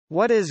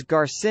What is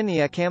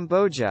Garcinia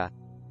Cambogia?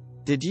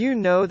 Did you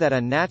know that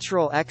a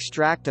natural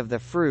extract of the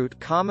fruit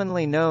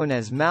commonly known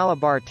as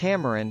Malabar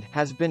tamarind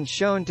has been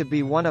shown to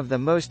be one of the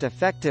most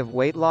effective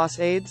weight loss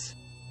aids?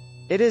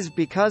 It is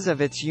because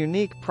of its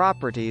unique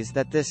properties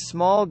that this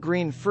small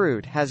green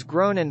fruit has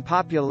grown in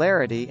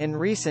popularity in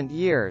recent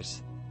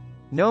years.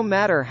 No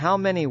matter how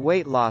many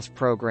weight loss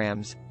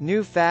programs,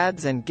 new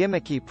fads and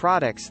gimmicky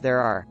products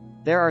there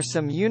are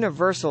some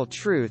universal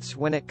truths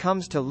when it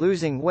comes to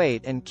losing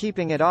weight and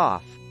keeping it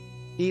off.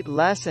 Eat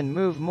less and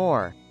move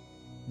more.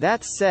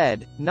 That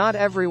said, not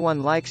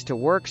everyone likes to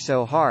work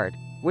so hard,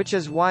 which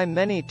is why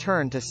many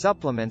turn to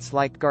supplements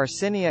like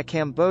Garcinia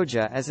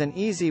Cambogia as an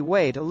easy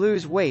way to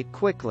lose weight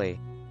quickly.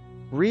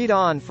 Read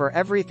on for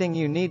everything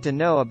you need to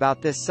know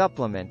about this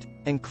supplement,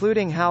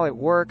 including how it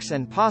works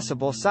and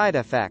possible side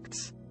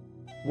effects.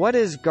 What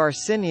is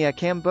Garcinia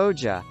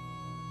Cambogia?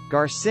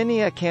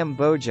 Garcinia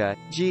Cambogia,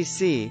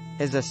 GC,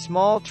 is a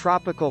small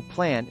tropical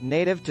plant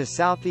native to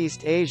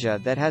Southeast Asia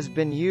that has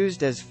been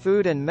used as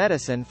food and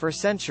medicine for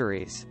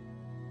centuries.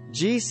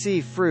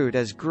 GC fruit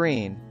is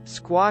green,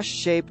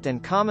 squash-shaped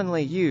and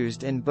commonly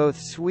used in both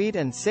sweet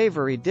and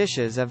savory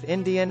dishes of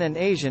Indian and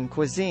Asian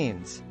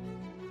cuisines.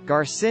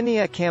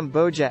 Garcinia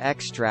Cambogia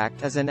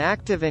extract is an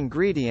active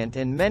ingredient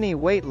in many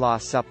weight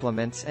loss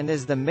supplements and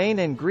is the main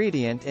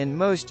ingredient in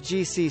most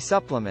GC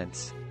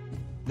supplements.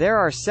 There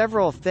are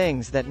several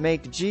things that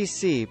make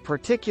GC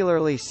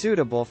particularly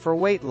suitable for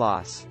weight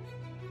loss.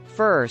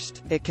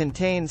 First, it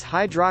contains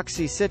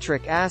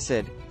hydroxycitric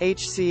acid,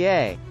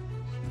 HCA.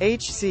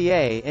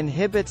 HCA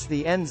inhibits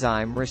the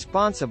enzyme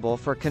responsible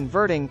for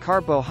converting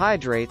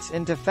carbohydrates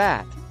into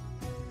fat.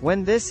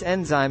 When this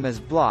enzyme is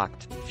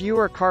blocked,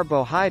 fewer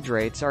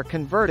carbohydrates are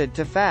converted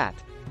to fat.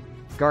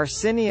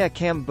 Garcinia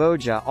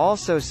Cambogia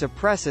also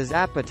suppresses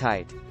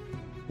appetite.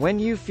 When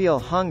you feel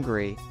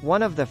hungry,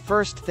 one of the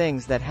first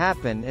things that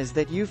happen is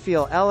that you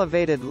feel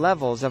elevated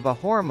levels of a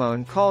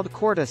hormone called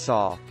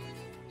cortisol.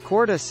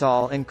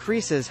 Cortisol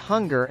increases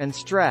hunger and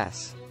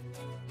stress.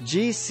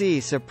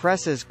 GC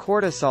suppresses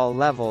cortisol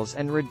levels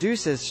and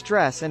reduces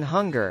stress and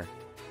hunger.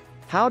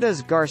 How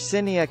does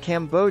Garcinia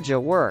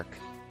Cambogia work?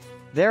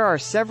 There are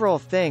several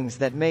things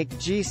that make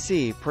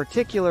GC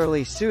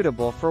particularly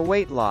suitable for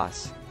weight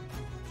loss.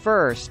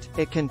 First,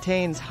 it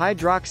contains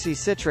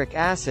hydroxycitric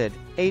acid,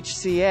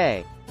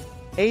 HCA.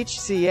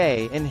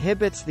 HCA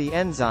inhibits the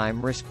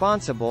enzyme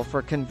responsible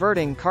for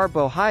converting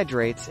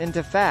carbohydrates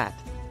into fat.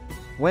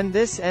 When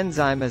this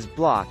enzyme is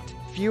blocked,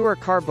 fewer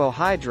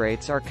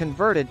carbohydrates are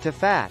converted to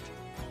fat.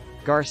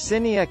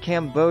 Garcinia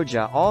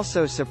Cambogia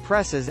also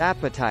suppresses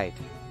appetite.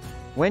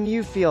 When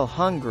you feel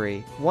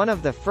hungry, one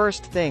of the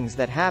first things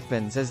that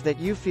happens is that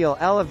you feel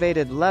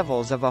elevated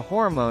levels of a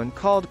hormone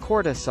called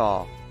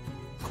cortisol.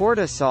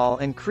 Cortisol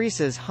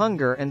increases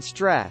hunger and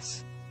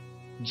stress.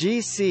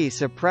 GC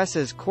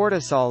suppresses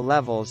cortisol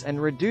levels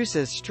and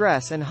reduces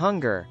stress and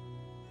hunger.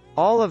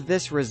 All of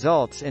this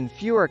results in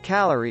fewer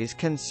calories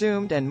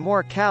consumed and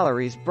more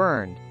calories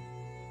burned.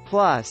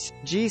 Plus,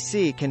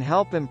 GC can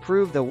help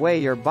improve the way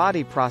your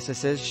body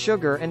processes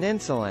sugar and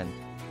insulin.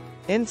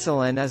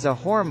 Insulin is a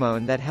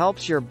hormone that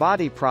helps your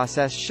body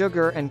process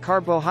sugar and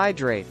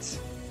carbohydrates.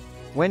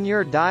 When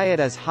your diet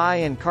is high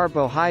in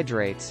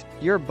carbohydrates,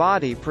 your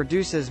body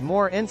produces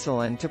more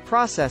insulin to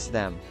process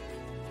them.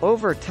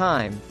 Over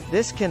time,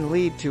 this can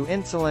lead to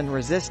insulin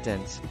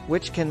resistance,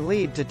 which can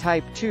lead to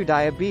type 2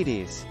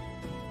 diabetes.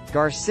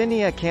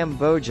 Garcinia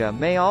Cambogia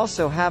may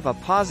also have a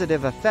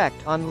positive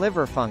effect on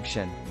liver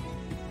function.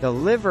 The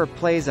liver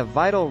plays a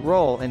vital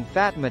role in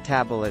fat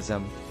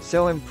metabolism,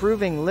 so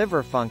improving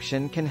liver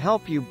function can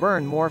help you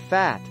burn more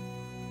fat.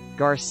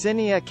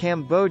 Garcinia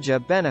Cambogia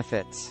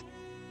benefits.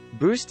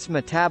 Boosts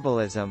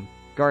metabolism.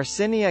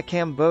 Garcinia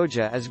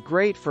Cambogia is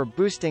great for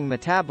boosting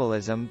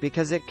metabolism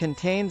because it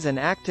contains an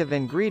active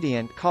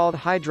ingredient called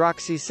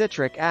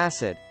hydroxycitric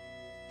acid.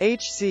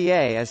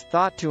 HCA is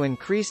thought to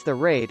increase the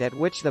rate at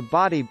which the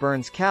body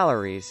burns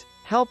calories,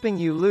 helping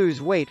you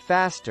lose weight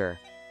faster.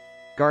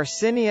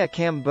 Garcinia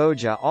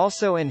Cambogia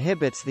also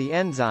inhibits the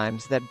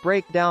enzymes that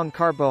break down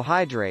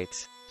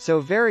carbohydrates,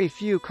 so very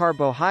few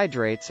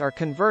carbohydrates are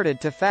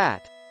converted to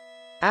fat.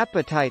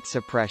 Appetite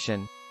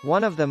suppression.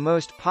 One of the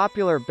most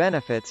popular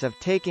benefits of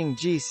taking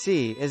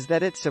GC is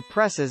that it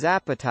suppresses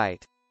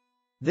appetite.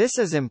 This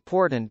is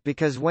important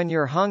because when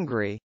you're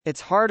hungry,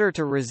 it's harder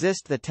to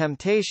resist the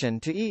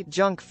temptation to eat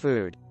junk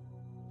food.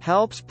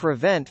 Helps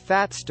prevent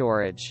fat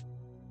storage.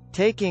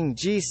 Taking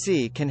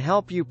GC can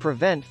help you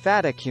prevent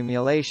fat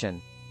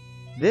accumulation.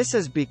 This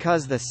is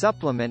because the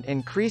supplement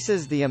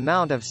increases the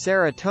amount of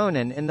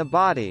serotonin in the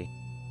body.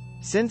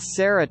 Since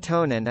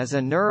serotonin is a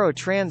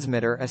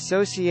neurotransmitter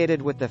associated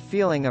with the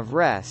feeling of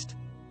rest,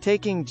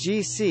 taking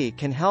GC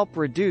can help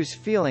reduce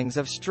feelings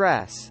of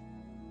stress.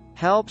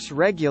 Helps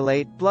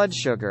regulate blood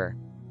sugar.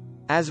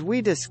 As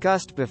we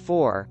discussed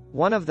before,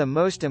 one of the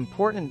most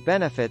important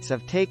benefits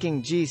of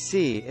taking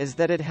GC is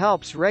that it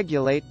helps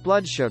regulate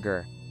blood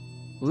sugar.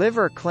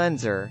 Liver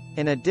cleanser.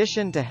 In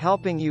addition to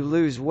helping you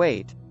lose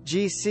weight,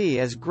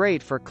 GC is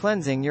great for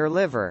cleansing your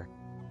liver.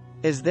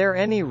 Is there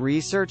any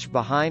research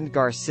behind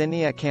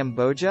Garcinia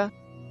Cambogia?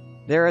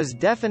 There is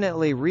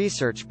definitely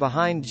research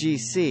behind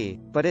GC,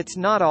 but it's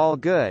not all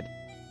good.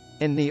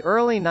 In the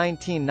early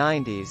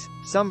 1990s,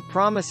 some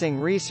promising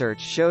research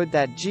showed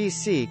that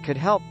GC could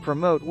help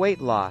promote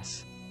weight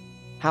loss.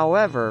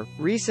 However,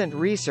 recent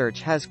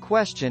research has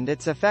questioned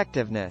its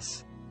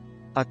effectiveness.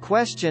 A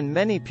question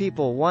many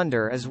people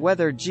wonder is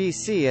whether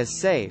GC is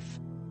safe.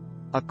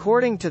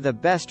 According to the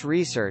best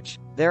research,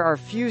 there are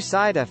few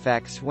side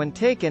effects when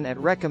taken at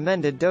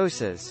recommended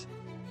doses.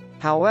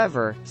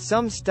 However,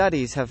 some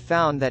studies have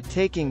found that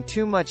taking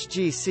too much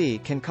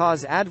GC can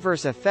cause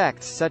adverse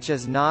effects such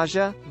as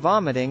nausea,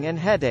 vomiting and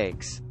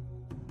headaches.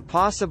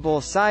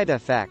 Possible side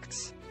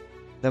effects.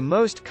 The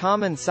most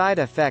common side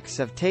effects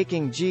of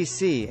taking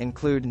GC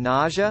include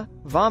nausea,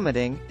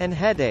 vomiting, and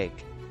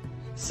headache.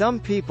 Some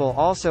people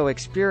also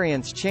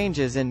experience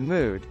changes in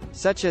mood,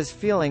 such as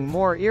feeling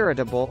more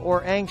irritable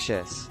or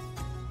anxious.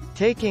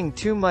 Taking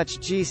too much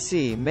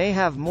GC may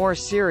have more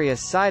serious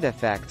side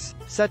effects,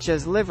 such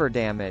as liver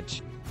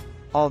damage.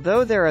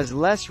 Although there is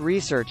less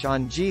research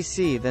on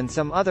GC than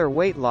some other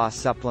weight loss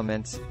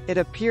supplements, it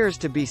appears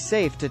to be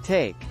safe to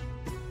take.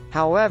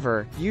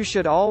 However, you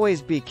should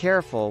always be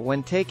careful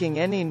when taking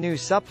any new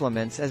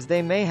supplements as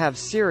they may have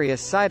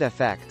serious side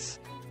effects.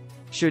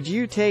 Should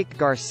you take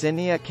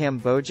Garcinia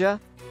Cambogia?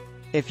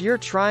 If you're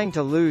trying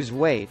to lose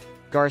weight,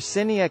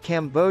 Garcinia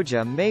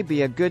Cambogia may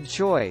be a good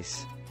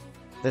choice.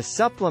 The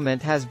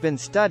supplement has been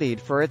studied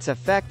for its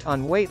effect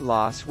on weight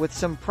loss with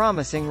some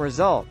promising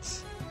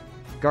results.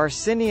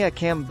 Garcinia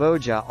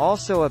Cambogia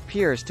also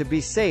appears to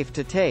be safe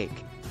to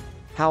take.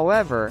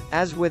 However,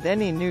 as with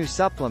any new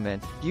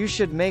supplement, you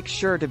should make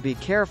sure to be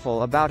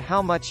careful about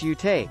how much you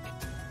take.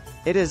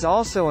 It is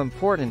also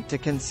important to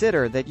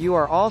consider that you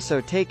are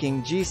also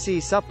taking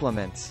GC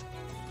supplements.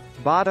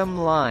 Bottom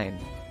line.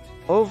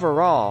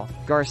 Overall,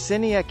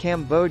 Garcinia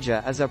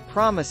Cambogia is a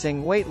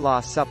promising weight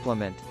loss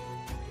supplement.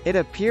 It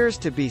appears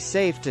to be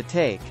safe to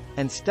take,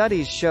 and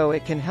studies show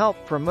it can help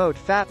promote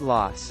fat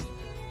loss.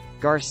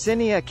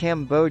 Garcinia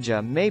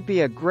Cambogia may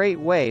be a great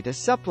way to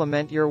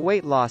supplement your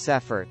weight loss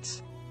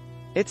efforts.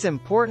 It's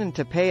important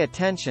to pay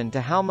attention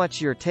to how much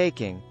you're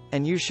taking,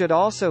 and you should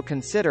also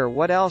consider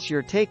what else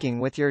you're taking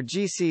with your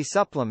GC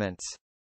supplements.